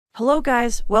Hello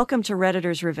guys, welcome to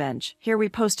Redditor's Revenge. Here we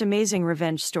post amazing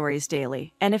revenge stories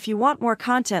daily, and if you want more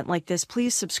content like this,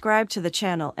 please subscribe to the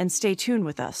channel and stay tuned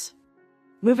with us.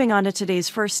 Moving on to today's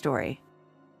first story.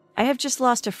 I have just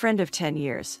lost a friend of 10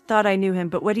 years, thought I knew him,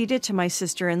 but what he did to my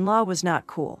sister-in-law was not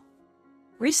cool.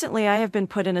 Recently I have been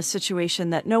put in a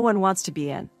situation that no one wants to be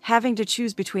in, having to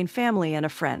choose between family and a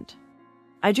friend.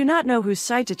 I do not know whose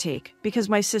side to take, because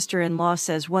my sister-in-law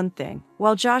says one thing,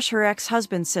 while Josh, her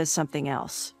ex-husband, says something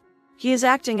else. He is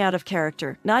acting out of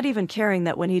character, not even caring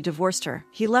that when he divorced her,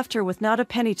 he left her with not a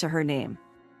penny to her name.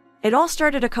 It all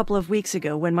started a couple of weeks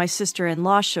ago when my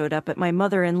sister-in-law showed up at my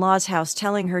mother-in-law's house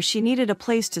telling her she needed a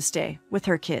place to stay, with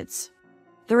her kids.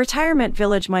 The retirement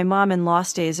village my mom-in-law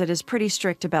stays at is pretty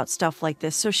strict about stuff like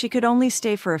this, so she could only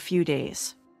stay for a few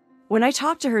days. When I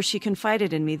talked to her, she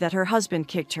confided in me that her husband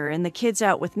kicked her and the kids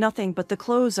out with nothing but the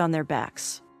clothes on their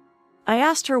backs. I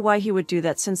asked her why he would do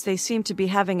that since they seemed to be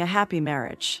having a happy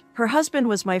marriage. Her husband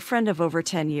was my friend of over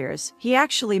 10 years, he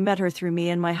actually met her through me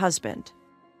and my husband.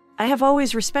 I have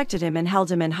always respected him and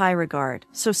held him in high regard,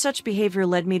 so such behavior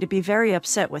led me to be very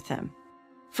upset with him.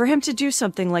 For him to do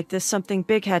something like this, something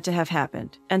big had to have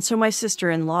happened, and so my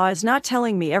sister-in-law is not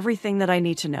telling me everything that I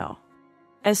need to know.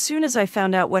 As soon as I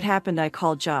found out what happened, I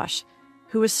called Josh,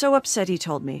 who was so upset he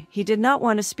told me he did not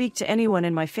want to speak to anyone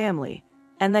in my family,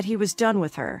 and that he was done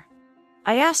with her.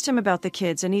 I asked him about the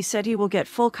kids and he said he will get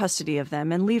full custody of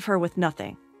them and leave her with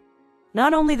nothing.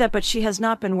 Not only that, but she has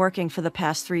not been working for the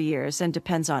past 3 years and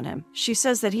depends on him. She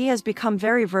says that he has become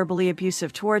very verbally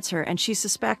abusive towards her and she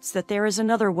suspects that there is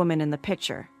another woman in the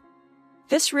picture.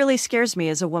 This really scares me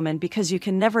as a woman because you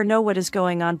can never know what is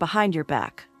going on behind your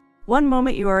back. One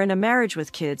moment you are in a marriage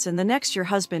with kids and the next your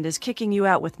husband is kicking you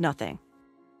out with nothing.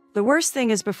 The worst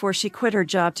thing is, before she quit her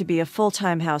job to be a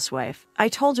full-time housewife, I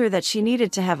told her that she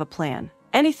needed to have a plan.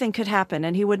 Anything could happen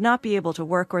and he would not be able to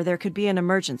work, or there could be an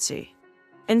emergency.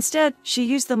 Instead, she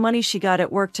used the money she got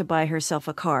at work to buy herself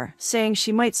a car, saying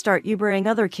she might start Ubering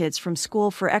other kids from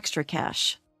school for extra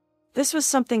cash. This was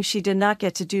something she did not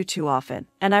get to do too often,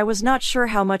 and I was not sure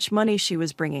how much money she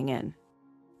was bringing in.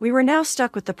 We were now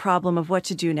stuck with the problem of what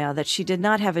to do now that she did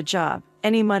not have a job,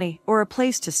 any money, or a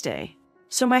place to stay.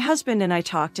 So my husband and I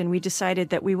talked and we decided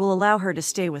that we will allow her to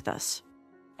stay with us.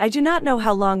 I do not know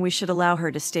how long we should allow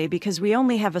her to stay because we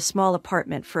only have a small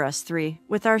apartment for us three,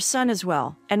 with our son as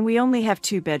well, and we only have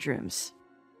 2 bedrooms.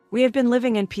 We have been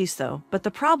living in peace though, but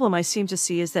the problem I seem to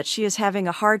see is that she is having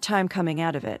a hard time coming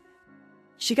out of it.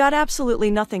 She got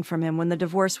absolutely nothing from him when the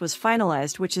divorce was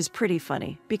finalized, which is pretty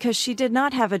funny, because she did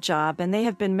not have a job and they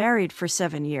have been married for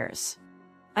 7 years.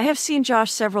 I have seen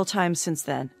Josh several times since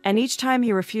then, and each time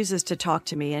he refuses to talk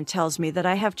to me and tells me that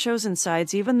I have chosen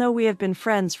sides even though we have been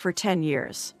friends for 10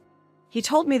 years. He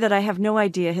told me that I have no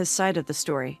idea his side of the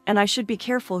story, and I should be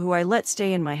careful who I let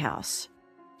stay in my house.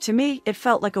 To me, it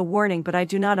felt like a warning, but I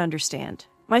do not understand.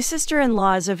 My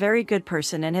sister-in-law is a very good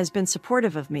person and has been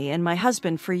supportive of me and my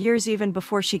husband for years, even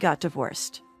before she got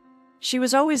divorced. She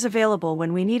was always available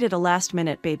when we needed a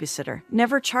last-minute babysitter,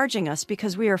 never charging us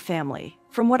because we are family.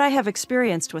 From what I have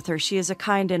experienced with her, she is a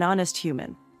kind and honest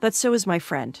human, but so is my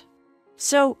friend.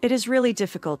 So, it is really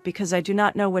difficult because I do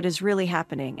not know what is really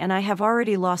happening and I have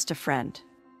already lost a friend.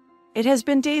 It has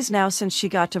been days now since she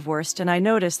got divorced and I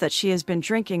noticed that she has been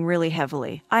drinking really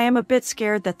heavily. I am a bit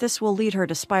scared that this will lead her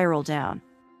to spiral down.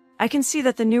 I can see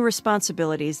that the new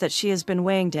responsibilities that she has been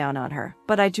weighing down on her,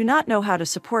 but I do not know how to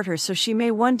support her, so she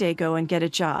may one day go and get a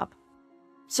job.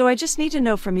 So I just need to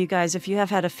know from you guys if you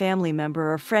have had a family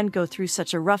member or friend go through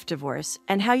such a rough divorce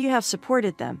and how you have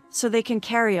supported them so they can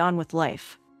carry on with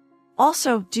life.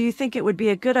 Also, do you think it would be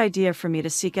a good idea for me to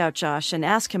seek out Josh and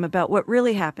ask him about what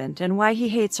really happened and why he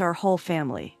hates our whole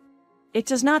family? It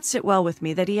does not sit well with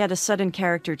me that he had a sudden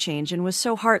character change and was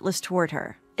so heartless toward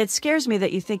her. It scares me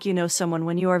that you think you know someone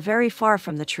when you are very far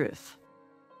from the truth.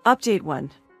 Update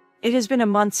 1. It has been a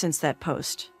month since that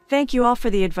post. Thank you all for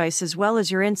the advice as well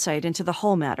as your insight into the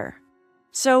whole matter.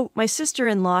 So, my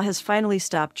sister-in-law has finally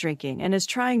stopped drinking and is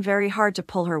trying very hard to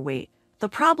pull her weight. The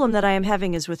problem that I am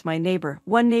having is with my neighbor,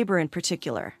 one neighbor in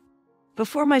particular.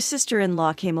 Before my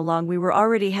sister-in-law came along, we were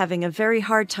already having a very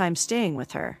hard time staying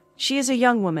with her. She is a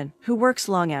young woman who works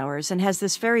long hours and has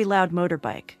this very loud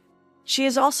motorbike. She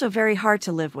is also very hard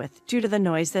to live with due to the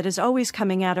noise that is always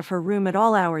coming out of her room at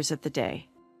all hours of the day.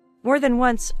 More than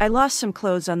once, I lost some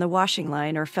clothes on the washing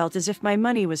line or felt as if my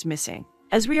money was missing.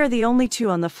 As we are the only 2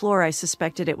 on the floor, I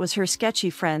suspected it was her sketchy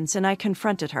friends and I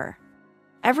confronted her.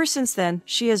 Ever since then,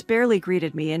 she has barely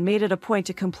greeted me and made it a point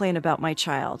to complain about my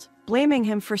child, blaming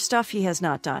him for stuff he has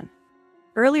not done.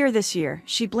 Earlier this year,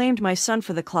 she blamed my son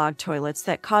for the clogged toilets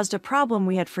that caused a problem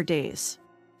we had for days.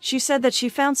 She said that she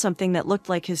found something that looked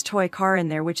like his toy car in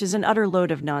there, which is an utter load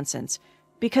of nonsense,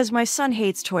 because my son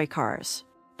hates toy cars.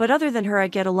 But other than her, I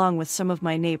get along with some of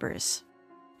my neighbors.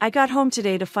 I got home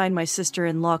today to find my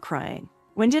sister-in-law crying.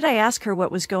 When did I ask her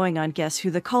what was going on? Guess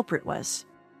who the culprit was?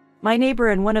 My neighbor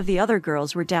and one of the other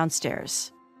girls were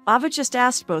downstairs. Ava just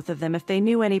asked both of them if they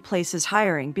knew any places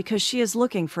hiring because she is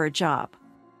looking for a job.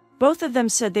 Both of them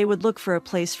said they would look for a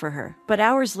place for her, but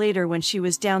hours later when she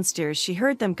was downstairs she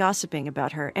heard them gossiping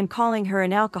about her and calling her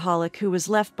an alcoholic who was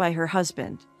left by her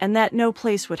husband, and that no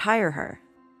place would hire her.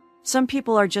 Some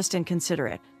people are just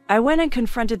inconsiderate. I went and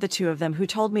confronted the two of them, who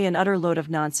told me an utter load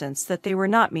of nonsense, that they were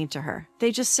not mean to her.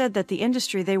 They just said that the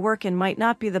industry they work in might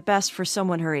not be the best for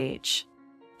someone her age.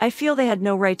 I feel they had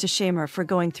no right to shame her for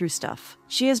going through stuff.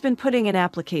 She has been putting in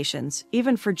applications,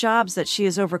 even for jobs that she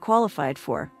is overqualified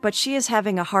for, but she is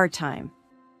having a hard time.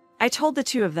 I told the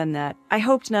two of them that I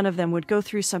hoped none of them would go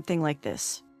through something like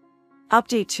this.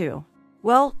 Update 2.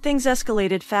 Well, things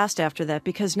escalated fast after that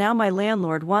because now my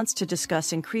landlord wants to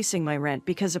discuss increasing my rent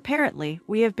because apparently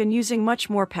we have been using much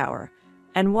more power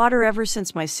and water ever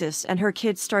since my sis and her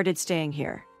kids started staying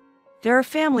here. There are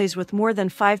families with more than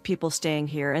 5 people staying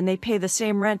here and they pay the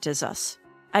same rent as us.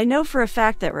 I know for a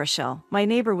fact that Rochelle, my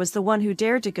neighbor, was the one who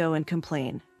dared to go and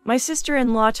complain. My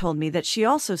sister-in-law told me that she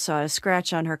also saw a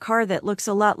scratch on her car that looks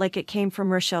a lot like it came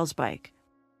from Rochelle's bike.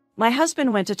 My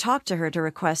husband went to talk to her to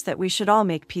request that we should all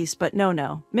make peace, but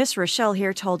no, Miss Rochelle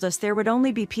here told us there would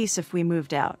only be peace if we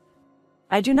moved out.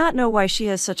 I do not know why she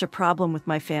has such a problem with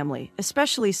my family,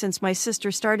 especially since my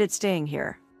sister started staying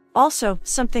here. Also,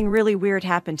 something really weird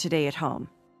happened today at home.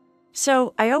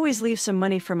 So, I always leave some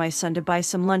money for my son to buy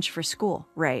some lunch for school,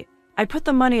 right? I put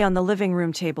the money on the living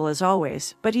room table as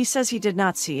always, but he says he did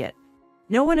not see it.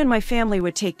 No one in my family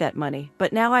would take that money,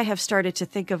 but now I have started to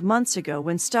think of months ago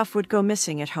when stuff would go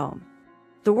missing at home.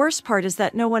 The worst part is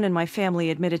that no one in my family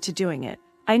admitted to doing it.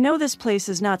 I know this place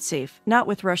is not safe, not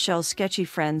with Rochelle's sketchy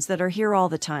friends that are here all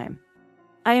the time.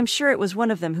 I am sure it was one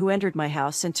of them who entered my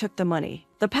house and took the money.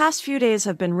 The past few days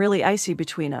have been really icy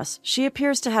between us. She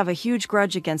appears to have a huge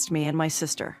grudge against me and my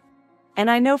sister. And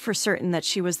I know for certain that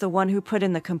she was the one who put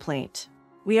in the complaint.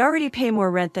 We already pay more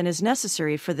rent than is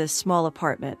necessary for this small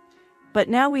apartment, but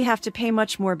now we have to pay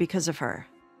much more because of her.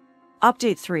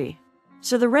 Update 3.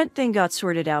 So the rent thing got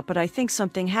sorted out, but I think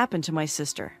something happened to my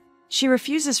sister. She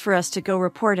refuses for us to go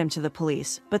report him to the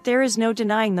police, but there is no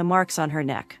denying the marks on her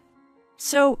neck.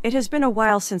 So, it has been a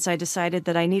while since I decided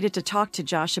that I needed to talk to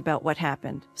Josh about what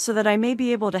happened, so that I may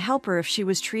be able to help her if she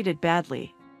was treated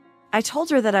badly. I told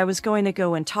her that I was going to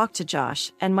go and talk to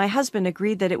Josh, and my husband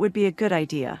agreed that it would be a good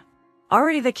idea.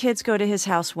 Already the kids go to his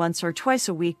house once or twice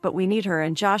a week, but we need her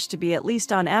and Josh to be at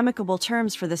least on amicable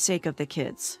terms for the sake of the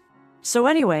kids. So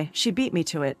anyway, she beat me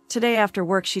to it. Today after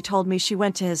work she told me she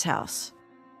went to his house.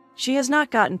 She has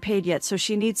not gotten paid yet, so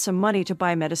she needs some money to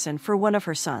buy medicine for one of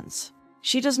her sons.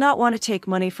 She does not want to take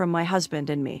money from my husband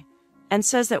and me, and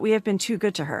says that we have been too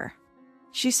good to her.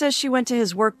 She says she went to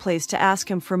his workplace to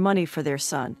ask him for money for their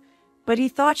son, but he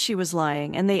thought she was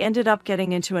lying and they ended up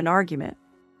getting into an argument.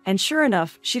 And sure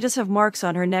enough, she does have marks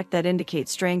on her neck that indicate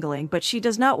strangling, but she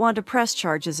does not want to press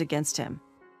charges against him.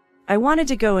 I wanted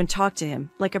to go and talk to him,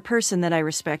 like a person that I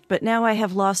respect, but now I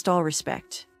have lost all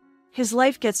respect. His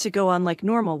life gets to go on like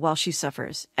normal while she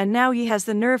suffers, and now he has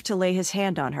the nerve to lay his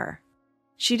hand on her.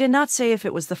 She did not say if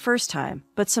it was the first time,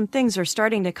 but some things are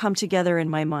starting to come together in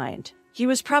my mind. He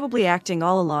was probably acting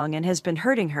all along and has been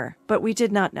hurting her, but we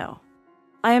did not know.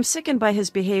 I am sickened by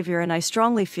his behavior and I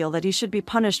strongly feel that he should be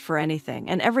punished for anything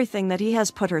and everything that he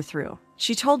has put her through.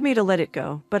 She told me to let it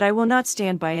go, but I will not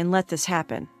stand by and let this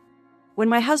happen. When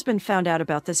my husband found out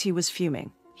about this, he was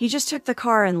fuming. He just took the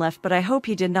car and left, but I hope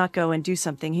he did not go and do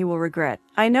something he will regret.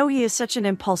 I know he is such an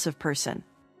impulsive person.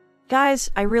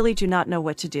 Guys, I really do not know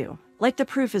what to do. Like the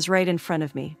proof is right in front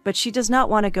of me, but she does not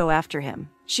want to go after him.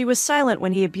 She was silent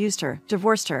when he abused her,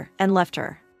 divorced her, and left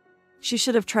her. She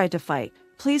should have tried to fight.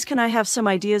 Please, can I have some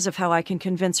ideas of how I can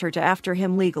convince her to after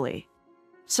him legally?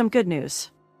 Some good news.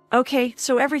 Okay,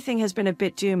 so everything has been a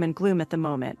bit doom and gloom at the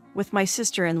moment, with my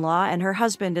sister-in-law and her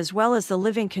husband as well as the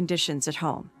living conditions at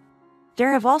home.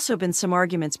 There have also been some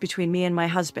arguments between me and my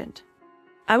husband.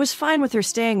 I was fine with her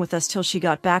staying with us till she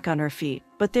got back on her feet,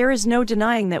 but there is no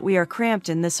denying that we are cramped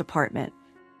in this apartment.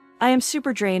 I am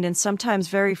super drained and sometimes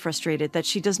very frustrated that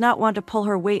she does not want to pull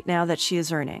her weight now that she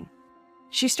is earning.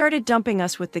 She started dumping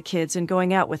us with the kids and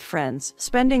going out with friends,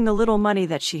 spending the little money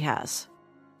that she has.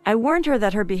 I warned her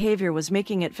that her behavior was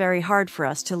making it very hard for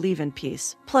us to leave in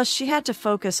peace, plus she had to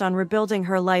focus on rebuilding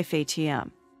her life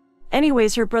ATM.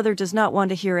 Anyways, her brother does not want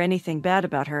to hear anything bad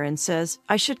about her and says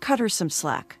I should cut her some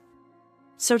slack.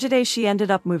 So today she ended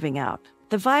up moving out.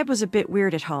 The vibe was a bit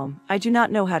weird at home, I do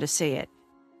not know how to say it.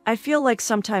 I feel like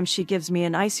sometimes she gives me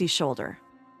an icy shoulder.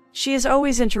 She is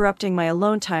always interrupting my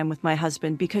alone time with my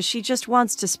husband because she just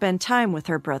wants to spend time with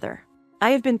her brother. I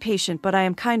have been patient, but I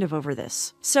am kind of over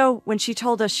this. So, when she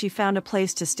told us she found a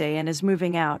place to stay and is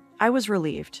moving out, I was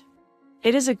relieved.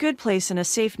 It is a good place in a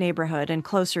safe neighborhood and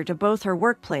closer to both her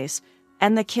workplace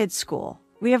and the kids' school.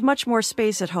 We have much more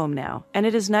space at home now, and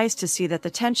it is nice to see that the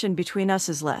tension between us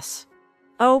is less.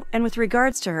 Oh, and with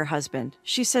regards to her husband,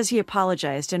 she says he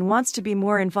apologized and wants to be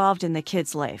more involved in the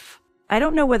kids' life. I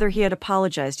don't know whether he had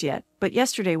apologized yet, but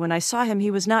yesterday when I saw him he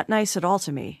was not nice at all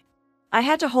to me. I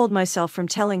had to hold myself from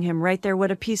telling him right there what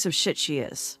a piece of shit she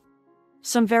is.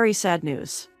 Some very sad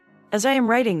news. As I am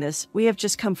writing this, we have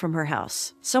just come from her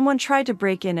house. Someone tried to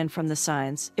break in, and from the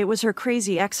signs, it was her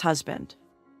crazy ex-husband.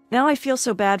 Now I feel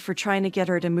so bad for trying to get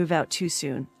her to move out too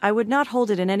soon. I would not hold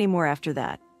it in anymore after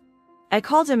that. I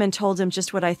called him and told him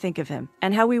just what I think of him,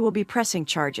 and how we will be pressing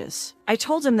charges. I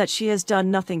told him that she has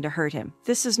done nothing to hurt him.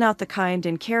 This is not the kind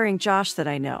and caring Josh that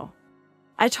I know.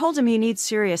 I told him he needs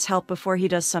serious help before he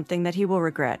does something that he will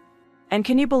regret. And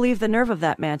can you believe the nerve of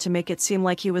that man to make it seem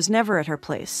like he was never at her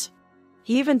place?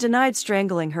 He even denied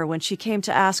strangling her when she came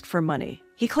to ask for money.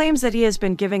 He claims that he has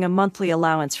been giving a monthly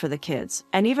allowance for the kids,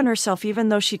 and even herself, even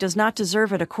though she does not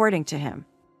deserve it according to him.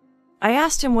 I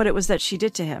asked him what it was that she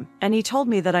did to him, and he told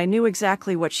me that I knew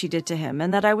exactly what she did to him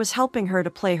and that I was helping her to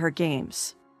play her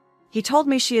games. He told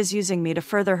me she is using me to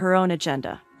further her own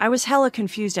agenda. I was hella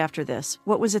confused after this.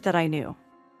 What was it that I knew?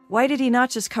 Why did he not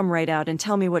just come right out and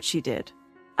tell me what she did?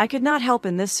 I could not help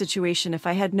in this situation if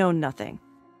I had known nothing.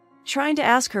 Trying to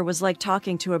ask her was like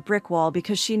talking to a brick wall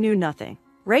because she knew nothing.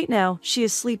 Right now, she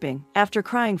is sleeping, after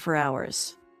crying for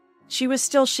hours. She was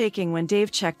still shaking when Dave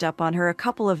checked up on her a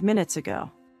couple of minutes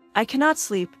ago. I cannot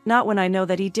sleep, not when I know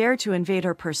that he dared to invade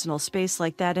her personal space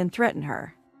like that and threaten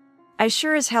her. I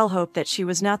sure as hell hope that she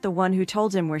was not the one who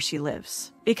told him where she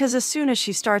lives, because as soon as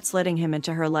she starts letting him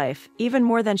into her life, even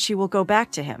more than she will go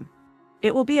back to him.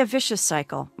 It will be a vicious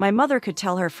cycle. My mother could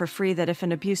tell her for free that if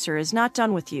an abuser is not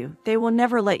done with you, they will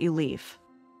never let you leave.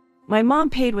 My mom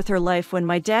paid with her life when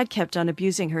my dad kept on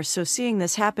abusing her, so seeing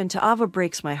this happen to Ava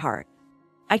breaks my heart.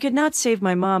 I could not save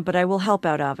my mom, but I will help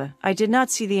out Ava. I did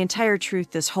not see the entire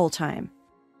truth this whole time.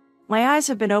 My eyes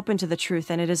have been opened to the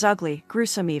truth, and it is ugly,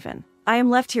 gruesome even. I am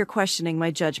left here questioning my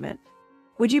judgment.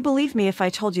 Would you believe me if I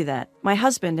told you that my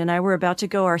husband and I were about to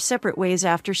go our separate ways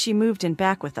after she moved in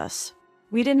back with us?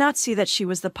 We did not see that she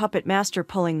was the puppet master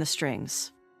pulling the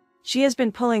strings. She has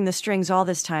been pulling the strings all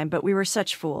this time, but we were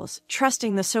such fools,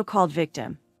 trusting the so-called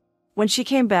victim. When she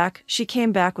came back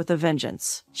with a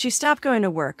vengeance. She stopped going to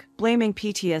work, blaming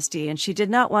PTSD, and she did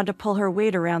not want to pull her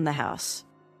weight around the house.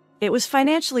 It was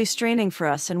financially straining for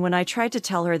us, and when I tried to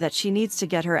tell her that she needs to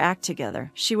get her act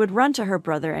together, she would run to her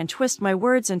brother and twist my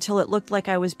words until it looked like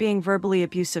I was being verbally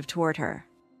abusive toward her.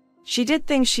 She did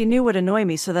things she knew would annoy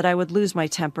me so that I would lose my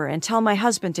temper and tell my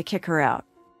husband to kick her out.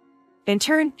 In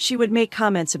turn, she would make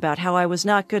comments about how I was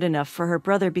not good enough for her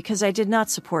brother because I did not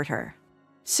support her.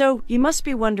 So, you must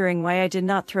be wondering why I did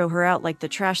not throw her out like the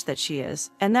trash that she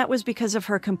is, and that was because of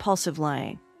her compulsive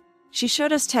lying. She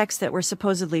showed us texts that were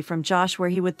supposedly from Josh where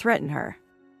he would threaten her.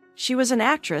 She was an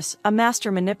actress, a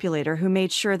master manipulator who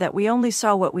made sure that we only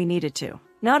saw what we needed to.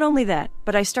 Not only that,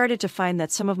 but I started to find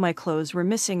that some of my clothes were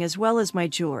missing as well as my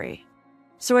jewelry.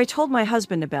 So I told my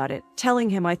husband about it,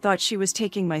 telling him I thought she was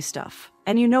taking my stuff.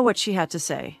 And you know what she had to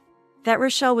say? That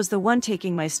Rochelle was the one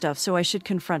taking my stuff, so I should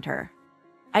confront her.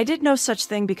 I did no such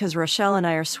thing because Rochelle and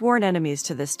I are sworn enemies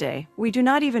to this day. We do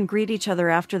not even greet each other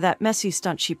after that messy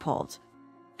stunt she pulled.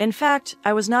 In fact,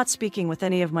 I was not speaking with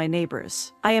any of my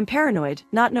neighbors. I am paranoid,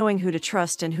 not knowing who to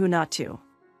trust and who not to.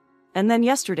 And then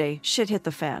yesterday, shit hit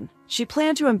the fan. She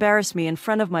planned to embarrass me in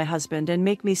front of my husband and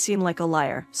make me seem like a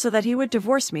liar, so that he would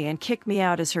divorce me and kick me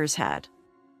out as hers had.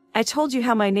 I told you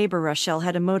how my neighbor Rochelle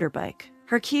had a motorbike.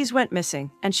 Her keys went missing,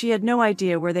 and she had no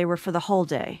idea where they were for the whole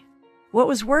day. What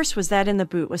was worse was that in the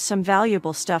boot was some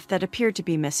valuable stuff that appeared to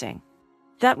be missing.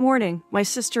 That morning, my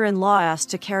sister-in-law asked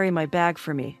to carry my bag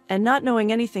for me, and not knowing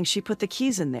anything, she put the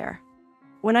keys in there.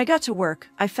 When I got to work,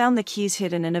 I found the keys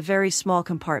hidden in a very small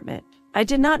compartment. I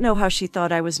did not know how she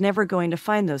thought I was never going to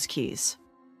find those keys.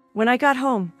 When I got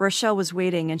home, Rochelle was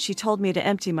waiting and she told me to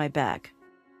empty my bag.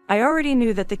 I already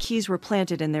knew that the keys were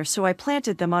planted in there, so I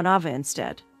planted them on Ava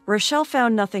instead. Rochelle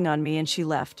found nothing on me and she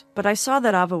left, but I saw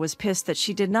that Ava was pissed that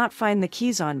she did not find the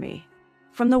keys on me.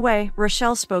 From the way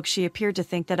Rochelle spoke, she appeared to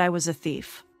think that I was a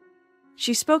thief.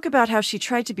 She spoke about how she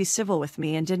tried to be civil with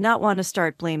me and did not want to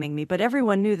start blaming me, but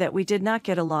everyone knew that we did not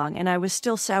get along and I was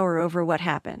still sour over what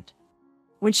happened.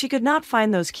 When she could not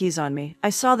find those keys on me,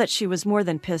 I saw that she was more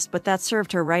than pissed, but that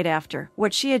served her right after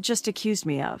what she had just accused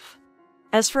me of.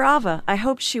 As for Ava, I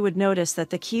hoped she would notice that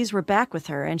the keys were back with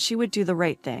her and she would do the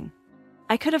right thing.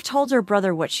 I could have told her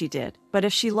brother what she did, but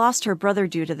if she lost her brother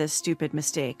due to this stupid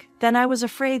mistake, then I was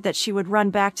afraid that she would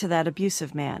run back to that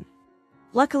abusive man.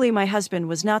 Luckily, my husband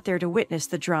was not there to witness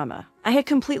the drama. I had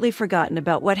completely forgotten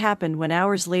about what happened when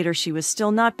hours later she was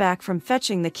still not back from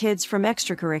fetching the kids from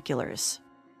extracurriculars.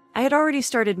 I had already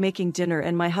started making dinner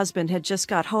and my husband had just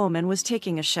got home and was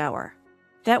taking a shower.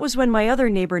 That was when my other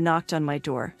neighbor knocked on my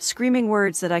door, screaming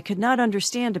words that I could not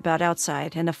understand about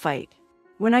outside and a fight.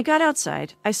 When I got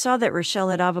outside, I saw that Rochelle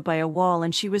had Ava by a wall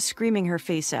and she was screaming her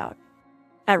face out.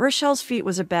 At Rochelle's feet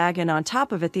was a bag and on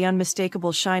top of it the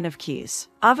unmistakable shine of keys.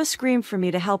 Ava screamed for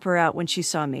me to help her out when she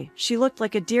saw me. She looked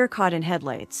like a deer caught in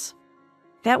headlights.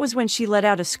 That was when she let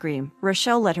out a scream.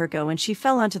 Rochelle let her go and she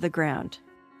fell onto the ground.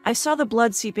 I saw the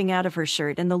blood seeping out of her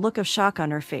shirt and the look of shock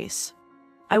on her face.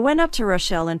 I went up to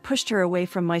Rochelle and pushed her away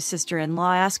from my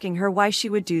sister-in-law, asking her why she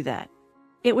would do that.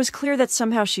 It was clear that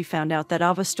somehow she found out that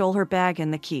Ava stole her bag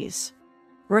and the keys.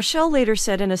 Rochelle later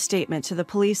said in a statement to the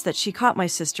police that she caught my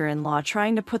sister-in-law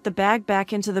trying to put the bag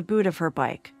back into the boot of her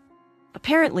bike.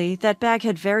 Apparently, that bag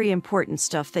had very important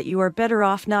stuff that you are better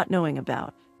off not knowing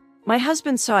about. My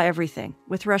husband saw everything,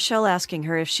 with Rochelle asking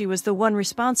her if she was the one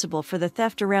responsible for the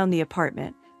theft around the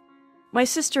apartment. My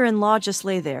sister-in-law just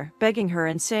lay there, begging her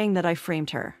and saying that I framed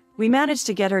her. We managed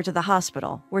to get her to the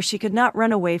hospital, where she could not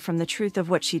run away from the truth of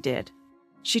what she did.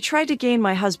 She tried to gain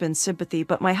my husband's sympathy,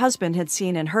 but my husband had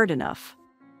seen and heard enough.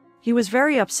 He was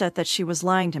very upset that she was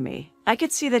lying to me. I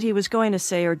could see that he was going to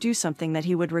say or do something that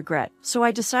he would regret, so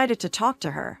I decided to talk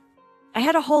to her. I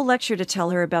had a whole lecture to tell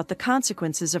her about the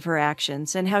consequences of her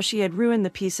actions and how she had ruined the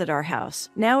peace at our house.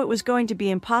 Now it was going to be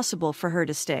impossible for her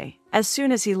to stay. As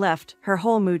soon as he left, her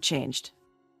whole mood changed.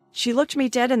 She looked me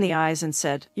dead in the eyes and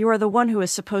said, "You are the one who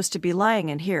is supposed to be lying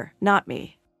in here, not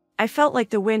me." I felt like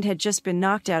the wind had just been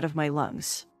knocked out of my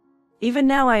lungs. Even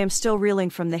now I am still reeling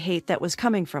from the hate that was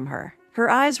coming from her. Her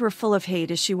eyes were full of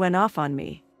hate as she went off on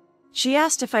me. She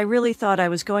asked if I really thought I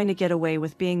was going to get away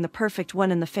with being the perfect one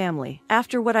in the family,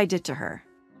 after what I did to her.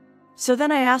 So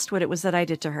then I asked what it was that I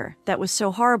did to her, that was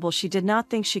so horrible she did not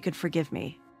think she could forgive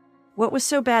me. What was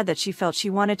so bad that she felt she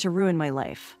wanted to ruin my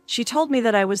life? She told me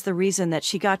that I was the reason that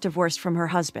she got divorced from her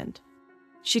husband.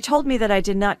 She told me that I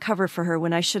did not cover for her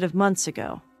when I should have months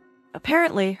ago.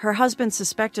 Apparently, her husband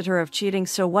suspected her of cheating,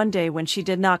 so one day when she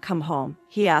did not come home,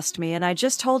 he asked me and I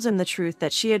just told him the truth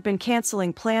that she had been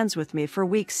canceling plans with me for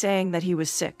weeks, saying that he was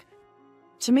sick.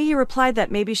 To me he replied that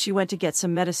maybe she went to get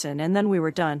some medicine and then we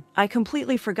were done. I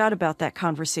completely forgot about that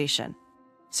conversation.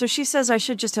 So she says I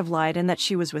should just have lied and that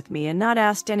she was with me and not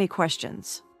asked any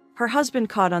questions. Her husband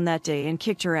caught on that day and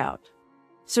kicked her out.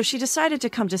 So she decided to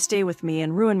come to stay with me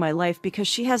and ruin my life because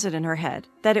she has it in her head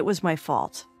that it was my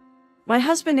fault. My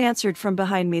husband answered from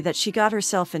behind me that she got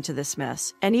herself into this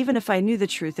mess, and even if I knew the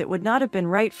truth it would not have been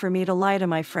right for me to lie to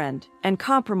my friend and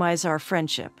compromise our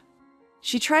friendship.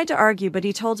 She tried to argue, but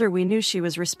he told her we knew she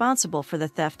was responsible for the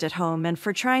theft at home and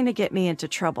for trying to get me into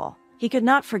trouble. He could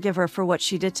not forgive her for what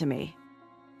she did to me.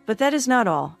 But that is not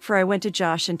all, for I went to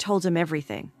Josh and told him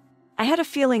everything. I had a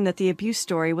feeling that the abuse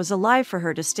story was a lie for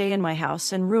her to stay in my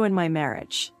house and ruin my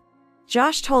marriage.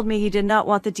 Josh told me he did not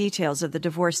want the details of the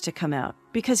divorce to come out,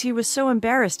 because he was so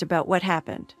embarrassed about what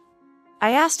happened.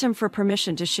 I asked him for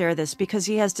permission to share this because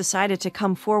he has decided to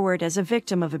come forward as a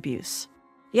victim of abuse.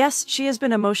 Yes, she has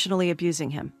been emotionally abusing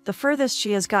him. The furthest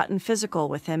she has gotten physical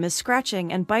with him is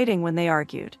scratching and biting when they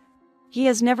argued. He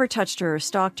has never touched her or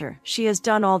stalked her. She has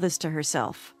done all this to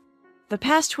herself. The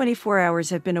past 24 hours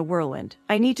have been a whirlwind.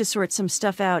 I need to sort some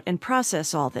stuff out and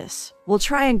process all this. We'll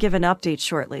try and give an update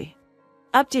shortly.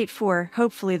 Update 4,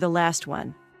 hopefully the last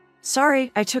one.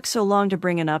 Sorry, I took so long to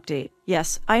bring an update.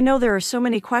 Yes, I know there are so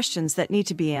many questions that need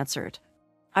to be answered.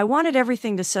 I wanted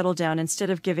everything to settle down instead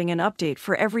of giving an update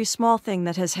for every small thing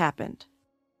that has happened.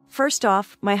 First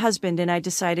off, my husband and I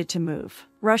decided to move.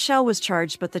 Rochelle was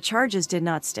charged, but the charges did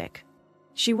not stick.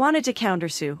 She wanted to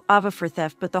countersue Ava for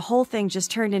theft, but the whole thing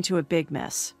just turned into a big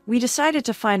mess. We decided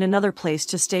to find another place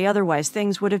to stay, otherwise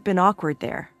things would have been awkward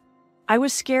there. I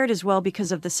was scared as well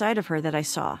because of the side of her that I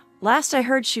saw. Last I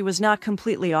heard, she was not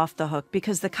completely off the hook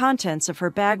because the contents of her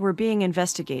bag were being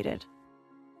investigated.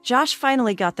 Josh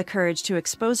finally got the courage to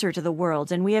expose her to the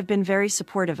world, and we have been very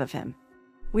supportive of him.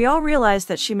 We all realized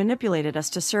that she manipulated us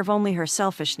to serve only her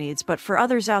selfish needs, but for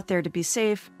others out there to be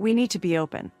safe, we need to be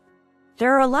open.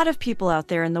 There are a lot of people out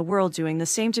there in the world doing the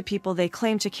same to people they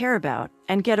claim to care about,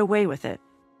 and get away with it.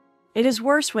 It is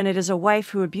worse when it is a wife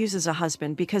who abuses a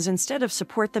husband because instead of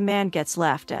support the man gets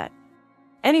laughed at.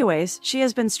 Anyways, she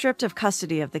has been stripped of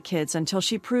custody of the kids until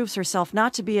she proves herself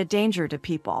not to be a danger to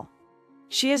people.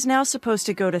 She is now supposed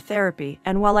to go to therapy,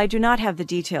 and while I do not have the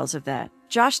details of that,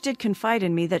 Josh did confide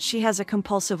in me that she has a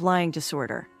compulsive lying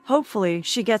disorder. Hopefully,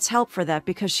 she gets help for that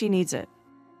because she needs it.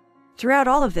 Throughout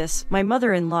all of this, my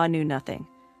mother-in-law knew nothing.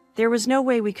 There was no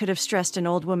way we could have stressed an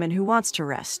old woman who wants to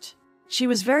rest. She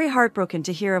was very heartbroken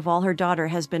to hear of all her daughter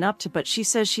has been up to, but she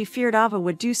says she feared Ava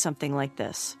would do something like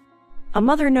this. A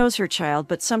mother knows her child,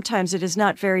 but sometimes it is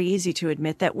not very easy to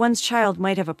admit that one's child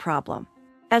might have a problem.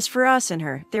 As for us and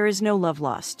her, there is no love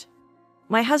lost.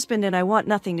 My husband and I want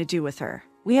nothing to do with her.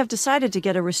 We have decided to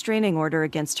get a restraining order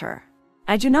against her.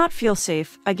 I do not feel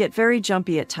safe, I get very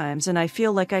jumpy at times, and I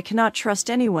feel like I cannot trust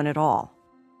anyone at all.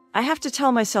 I have to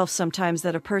tell myself sometimes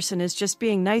that a person is just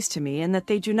being nice to me and that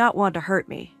they do not want to hurt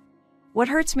me. What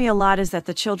hurts me a lot is that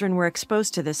the children were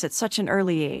exposed to this at such an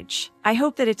early age. I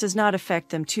hope that it does not affect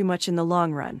them too much in the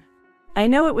long run. I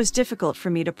know it was difficult for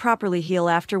me to properly heal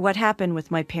after what happened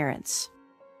with my parents.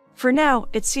 For now,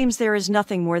 it seems there is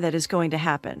nothing more that is going to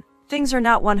happen. Things are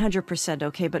not 100%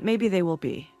 okay, but maybe they will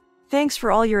be. Thanks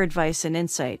for all your advice and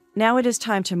insight. Now it is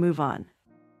time to move on.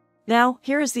 Now,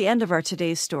 here is the end of our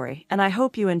today's story, and I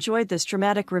hope you enjoyed this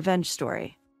dramatic revenge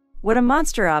story. What a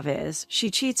monster Ava is,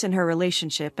 she cheats in her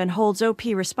relationship and holds OP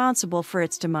responsible for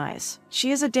its demise.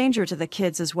 She is a danger to the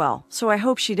kids as well, so I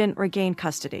hope she didn't regain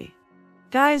custody.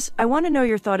 Guys, I want to know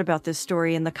your thought about this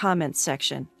story in the comments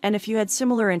section, and if you had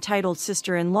similar entitled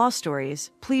sister-in-law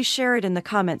stories, please share it in the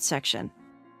comments section.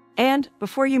 And,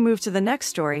 before you move to the next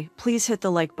story, please hit the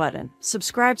like button,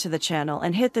 subscribe to the channel,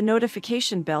 and hit the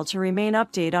notification bell to remain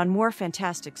updated on more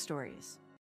fantastic stories.